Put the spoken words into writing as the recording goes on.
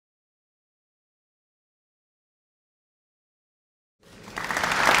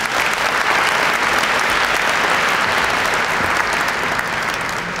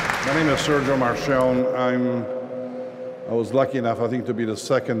is Sergio Marchionne. I was lucky enough, I think, to be the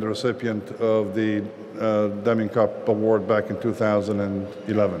second recipient of the Deming Cup Award back in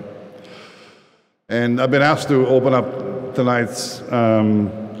 2011. And I've been asked to open up tonight's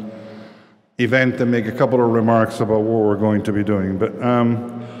event and make a couple of remarks about what we're going to be doing. But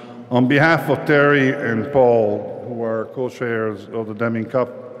on behalf of Terry and Paul, who are co-chairs of the Deming Cup,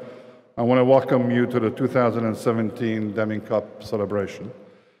 I want to welcome you to the 2017 Deming Cup celebration.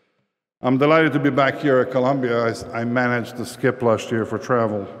 I'm delighted to be back here at Columbia. I managed to skip last year for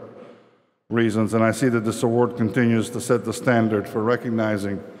travel reasons, and I see that this award continues to set the standard for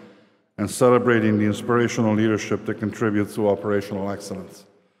recognizing and celebrating the inspirational leadership that contributes to operational excellence.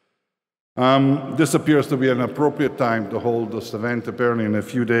 This appears to be an appropriate time to hold this event. Apparently, in a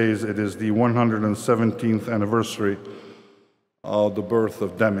few days, it is the 117th anniversary of the birth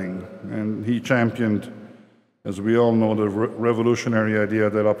of Deming, and he championed, as we all know, the revolutionary idea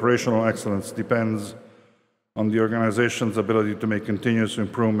that operational excellence depends on the organization's ability to make continuous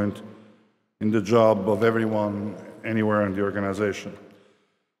improvement in the job of everyone, anywhere in the organization.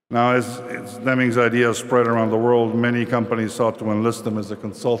 Now, as Deming's idea spread around the world, many companies sought to enlist him as a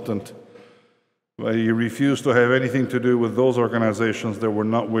consultant, but he refused to have anything to do with those organizations that were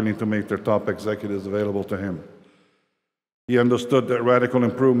not willing to make their top executives available to him. He understood that radical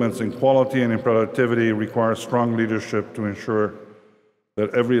improvements in quality and in productivity require strong leadership to ensure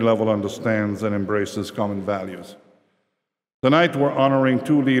that every level understands and embraces common values. Tonight, we're honoring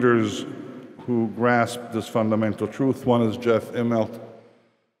two leaders who grasped this fundamental truth. One is Jeff Immelt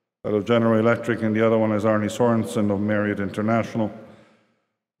out of General Electric, and the other one is Arne Sorenson of Marriott International.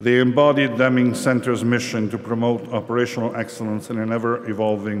 They embodied Deming Center's mission to promote operational excellence in an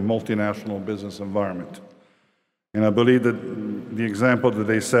ever-evolving multinational business environment. And I believe that the example that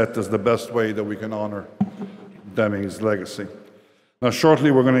they set is the best way that we can honor Deming's legacy. Now,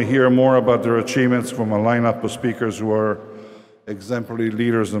 shortly, we're going to hear more about their achievements from a lineup of speakers who are exemplary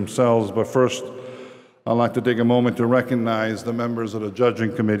leaders themselves. But first, I'd like to take a moment to recognize the members of the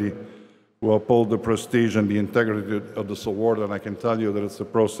judging committee who uphold the prestige and the integrity of this award. And I can tell you that it's a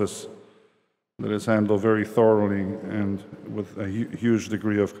process that is handled very thoroughly and with a huge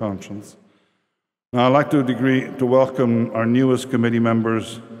degree of conscience. Now, I'd like to welcome our newest committee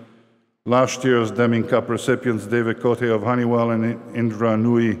members, last year's Deming Cup recipients, David Cote of Honeywell and Indra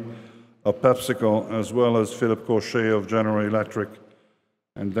Nui of PepsiCo, as well as Philip Cochet of General Electric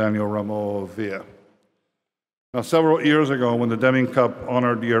and Daniel Rameau of VIA. Now, several years ago, when the Deming Cup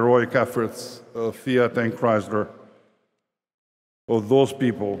honored the heroic efforts of Fiat and Chrysler, of those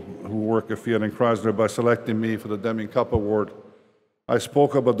people who work at Fiat and Chrysler, by selecting me for the Deming Cup Award, I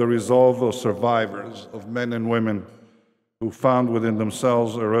spoke about the resolve of survivors, of men and women who found within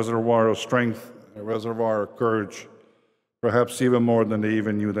themselves a reservoir of strength, a reservoir of courage, perhaps even more than they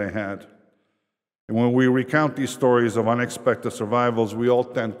even knew they had. And when we recount these stories of unexpected survivals, we all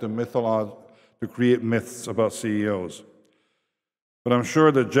tend to create myths about CEOs. But I'm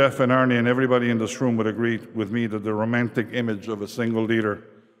sure that Jeff and Arne and everybody in this room would agree with me that the romantic image of a single leader,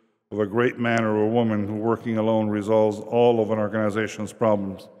 of a great man or a woman who working alone resolves all of an organization's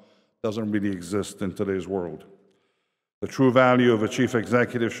problems, doesn't really exist in today's world. The true value of a chief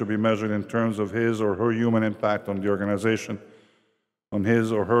executive should be measured in terms of his or her human impact on the organization, on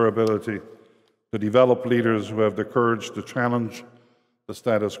his or her ability to develop leaders who have the courage to challenge the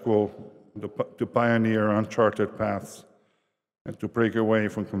status quo, to pioneer uncharted paths, and to break away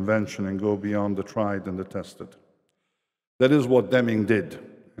from convention and go beyond the tried and the tested. That is what Deming did.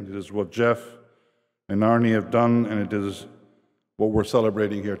 And it is what Jeff and Arne have done, and it is what we're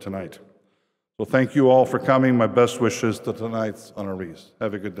celebrating here tonight. So thank you all for coming. My best wishes to tonight's honorees.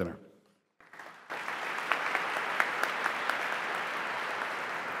 Have a good dinner.